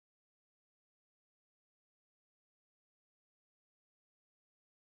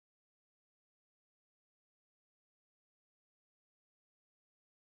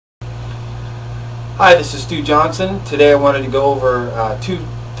Hi, this is Stu Johnson. Today I wanted to go over two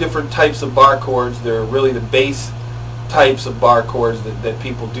different types of bar chords. They're really the base types of bar chords that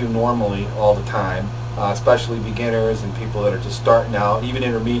people do normally all the time, especially beginners and people that are just starting out. Even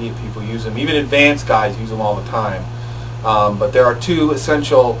intermediate people use them. Even advanced guys use them all the time. But there are two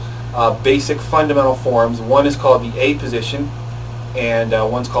essential basic fundamental forms. One is called the A position and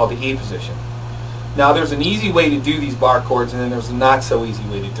one's called the E position. Now there's an easy way to do these bar chords and then there's a not so easy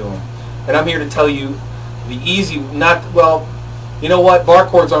way to do them. And I'm here to tell you the easy, well, you know what, bar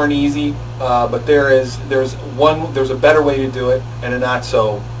chords aren't easy, but there's a better way to do it and a not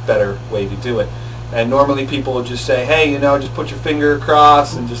so better way to do it. And normally people will just say, hey, just put your finger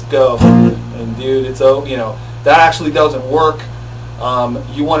across and just go. And dude, that actually doesn't work.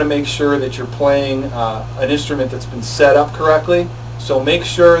 You want to make sure that you're playing an instrument that's been set up correctly. So make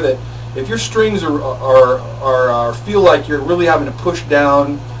sure that if your strings feel like you're really having to push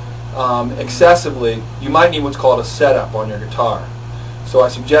down excessively, you might need what's called a setup on your guitar. So I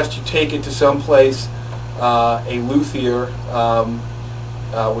suggest you take it to some place, a luthier,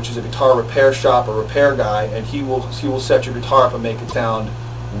 which is a guitar repair shop, a repair guy, and he will set your guitar up and make it sound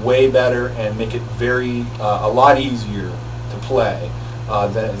way better and make it a lot easier to play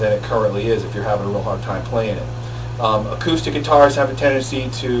than it currently is if you're having a real hard time playing it. Acoustic guitars have a tendency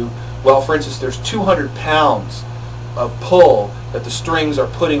to, well, for instance, there's 200 pounds of pull that the strings are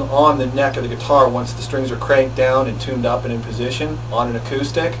putting on the neck of the guitar once the strings are cranked down and tuned up and in position on an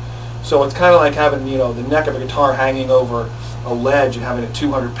acoustic. So it's kind of like having the neck of a guitar hanging over a ledge and having a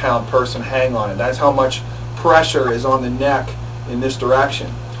 200-pound person hang on it. That's how much pressure is on the neck in this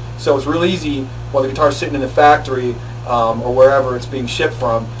direction. So it's real easy while the guitar's sitting in the factory or wherever it's being shipped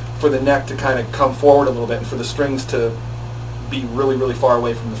from for the neck to kind of come forward a little bit and for the strings to be really, really far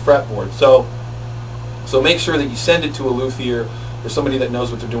away from the fretboard. So make sure that you send it to a luthier or somebody that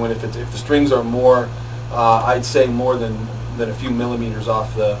knows what they're doing. If the strings are more, I'd say more than a few millimeters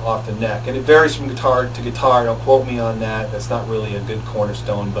off the neck, and it varies from guitar to guitar. Don't quote me on that. That's not really a good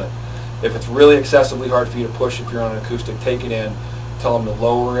cornerstone. But if it's really excessively hard for you to push, if you're on an acoustic, take it in. Tell them to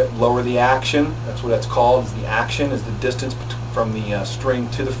lower it. Lower the action. That's what that's called. Is the action is the distance from the string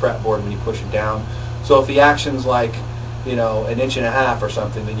to the fretboard when you push it down. So if the action's like an inch and a half or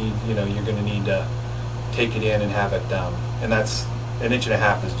something, then you're going to need to take it in and have it and that's an inch and a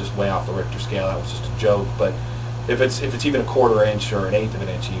half is just way off the Richter scale. That was just a joke. But if it's even a quarter inch or an eighth of an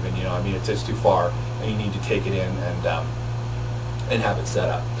inch, even it's too far, and you need to take it in and have it set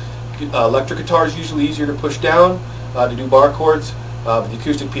up. Electric guitar is usually easier to push down to do bar chords, but the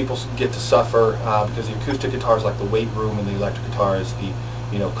acoustic people get to suffer because the acoustic guitar is like the weight room and the electric guitar is the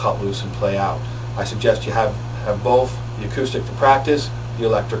cut loose and play out. I suggest you have both, the acoustic for practice, the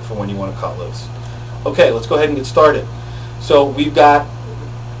electric for when you want to cut loose. Okay, let's go ahead and get started. So we've got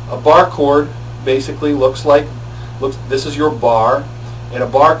a bar chord. Basically, this is your bar, and a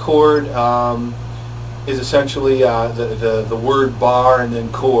bar chord is essentially the word bar and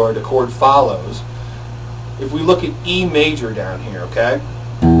then chord. A chord follows. If we look at E major down here, okay,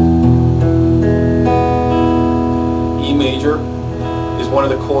 E major is one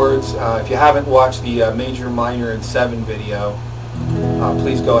of the chords. If you haven't watched the major, minor, and 7 video,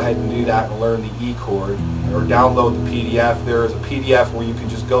 please go ahead and do that and learn the E chord, or download the PDF. There is a PDF where you can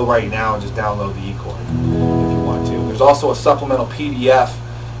just go right now and just download the E chord if you want to. There's also a supplemental PDF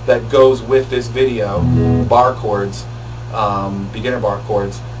that goes with this video, bar chords, beginner bar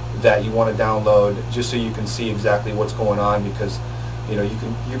chords, that you want to download just so you can see exactly what's going on, because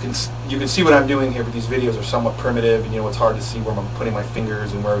you can see what I'm doing here, but these videos are somewhat primitive, and it's hard to see where I'm putting my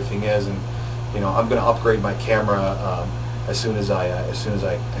fingers and where everything is, and I'm going to upgrade my camera as soon as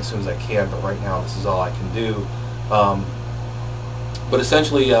I can, but right now this is all I can do. But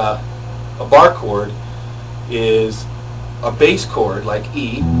essentially, a bar chord is a bass chord like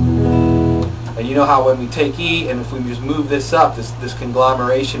E, and you know how when we take E and if we just move this up, this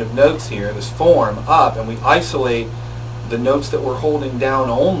conglomeration of notes here, this form up, and we isolate the notes that we're holding down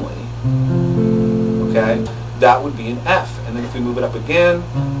only, okay, that would be an F. And then if we move it up again,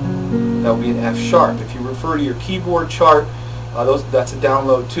 that would be an F sharp. If you refer to your keyboard chart, that's a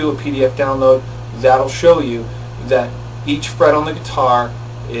download too, a PDF download. That'll show you that each fret on the guitar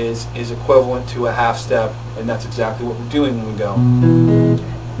is equivalent to a half step, and that's exactly what we're doing when we go.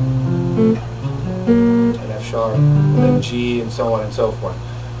 And F sharp, and then G, and so on and so forth.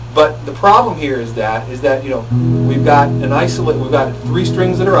 But the problem here is that we've got 3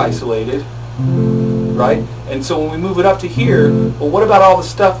 strings that are isolated, right? And so when we move it up to here, well, what about all the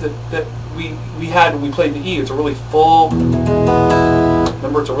stuff that we had when we played the E? It's a really full,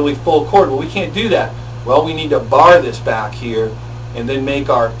 remember, it's a really full chord. Well, we can't do that. Well, we need to bar this back here and then make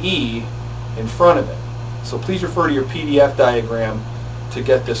our E in front of it. So please refer to your PDF diagram to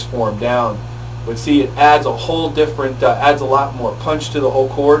get this form down. But see, it adds a whole different, adds a lot more punch to the whole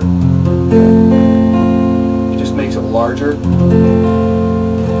chord. It just makes it larger.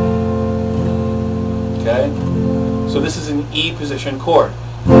 Okay? So this is an E position chord.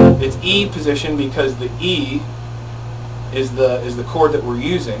 It's E position because the E is the chord that we're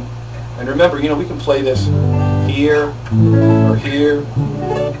using. And remember, you know, we can play this here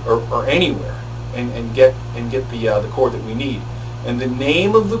or anywhere and get the chord that we need. And the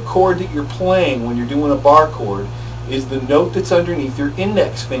name of the chord that you're playing when you're doing a bar chord is the note that's underneath your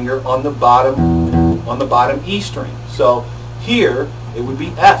index finger on the bottom E string. So here it would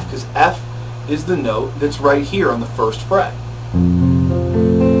be F, because F is the note that's right here on the first fret.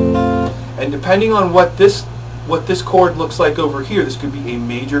 And depending on what this chord looks like over here, this could be a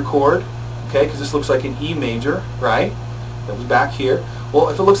major chord, okay, because this looks like an E major, right? That was back here. Well,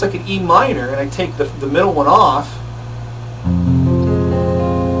 if it looks like an E minor and I take the middle one off,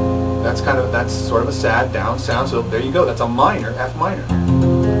 that's sort of a sad down sound. So there you go. That's a minor, F minor.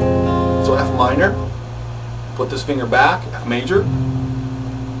 So F minor. Put this finger back. F major.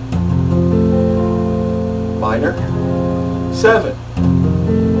 Minor. 7.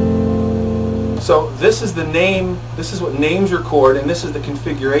 So this is the name. This is what names your chord, and this is the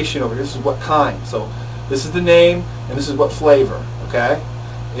configuration over here. This is what kind. So this is the name, and this is what flavor. Okay.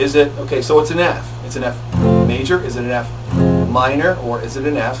 Is it okay? So it's an F. It's an F major. Is it an F minor, or is it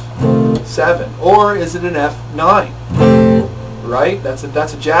an F7, or is it an F9? Right? That's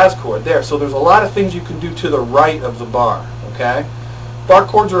a jazz chord there. So there's a lot of things you can do to the right of the bar. Okay? Bar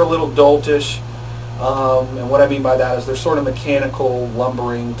chords are a little doltish, and what I mean by that is they're sort of mechanical,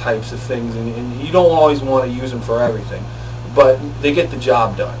 lumbering types of things, and you don't always want to use them for everything, but they get the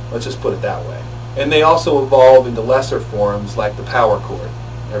job done. Let's just put it that way. And they also evolve into lesser forms like the power chord.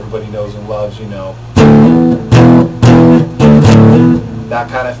 Everybody knows and loves, you know, that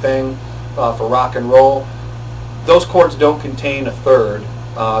kind of thing for rock and roll. Those chords don't contain a third.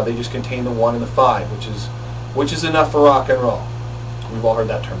 They just contain the 1 and the 5, which is enough for rock and roll. We've all heard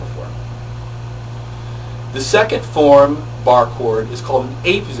that term before. The second form bar chord is called an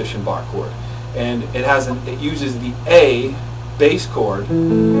A position bar chord, and it uses the A bass chord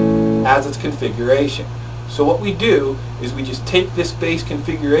as its configuration. So what we do is we just take this bass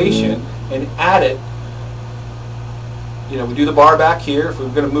configuration and add it. You know, we do the bar back here. If we're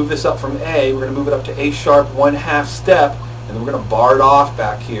going to move this up from A, we're going to move it up to A sharp 1/2 step, and then we're going to bar it off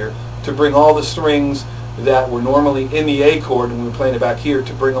back here to bring all the strings that were normally in the A chord, and we were playing it back here,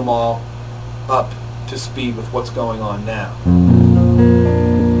 to bring them all up to speed with what's going on now.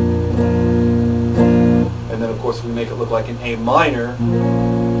 And then of course if we make it look like an A minor,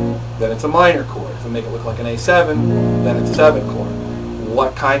 then it's a minor chord. If we make it look like an A7, then it's a 7 chord.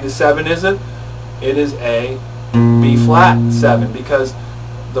 What kind of 7 is it? It is a B flat 7, because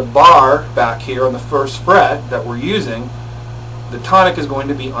the bar back here on the first fret that we're using, the tonic is going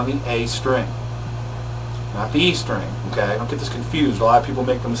to be on the A string, not the E string. Okay, don't get this confused. A lot of people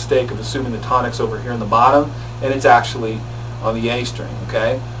make the mistake of assuming the tonic's over here in the bottom, and it's actually on the A string.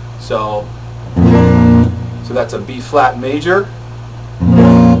 Okay, so that's a B flat major,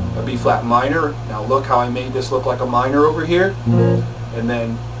 a B flat minor. Now look how I made this look like a minor over here, and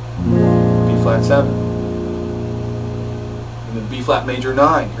then B flat 7, and then B flat major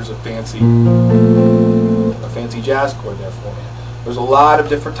 9. Here's a fancy jazz chord there for you. There's a lot of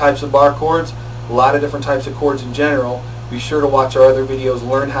different types of bar chords, a lot of different types of chords in general. Be sure to watch our other videos,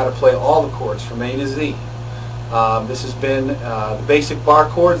 learn how to play all the chords from A to Z. This has been the basic bar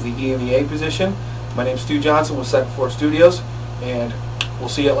chords, the E and the A position. My name's Stu Johnson with Second Floor Studios, and we'll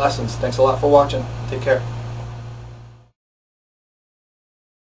see you at lessons. Thanks a lot for watching. Take care.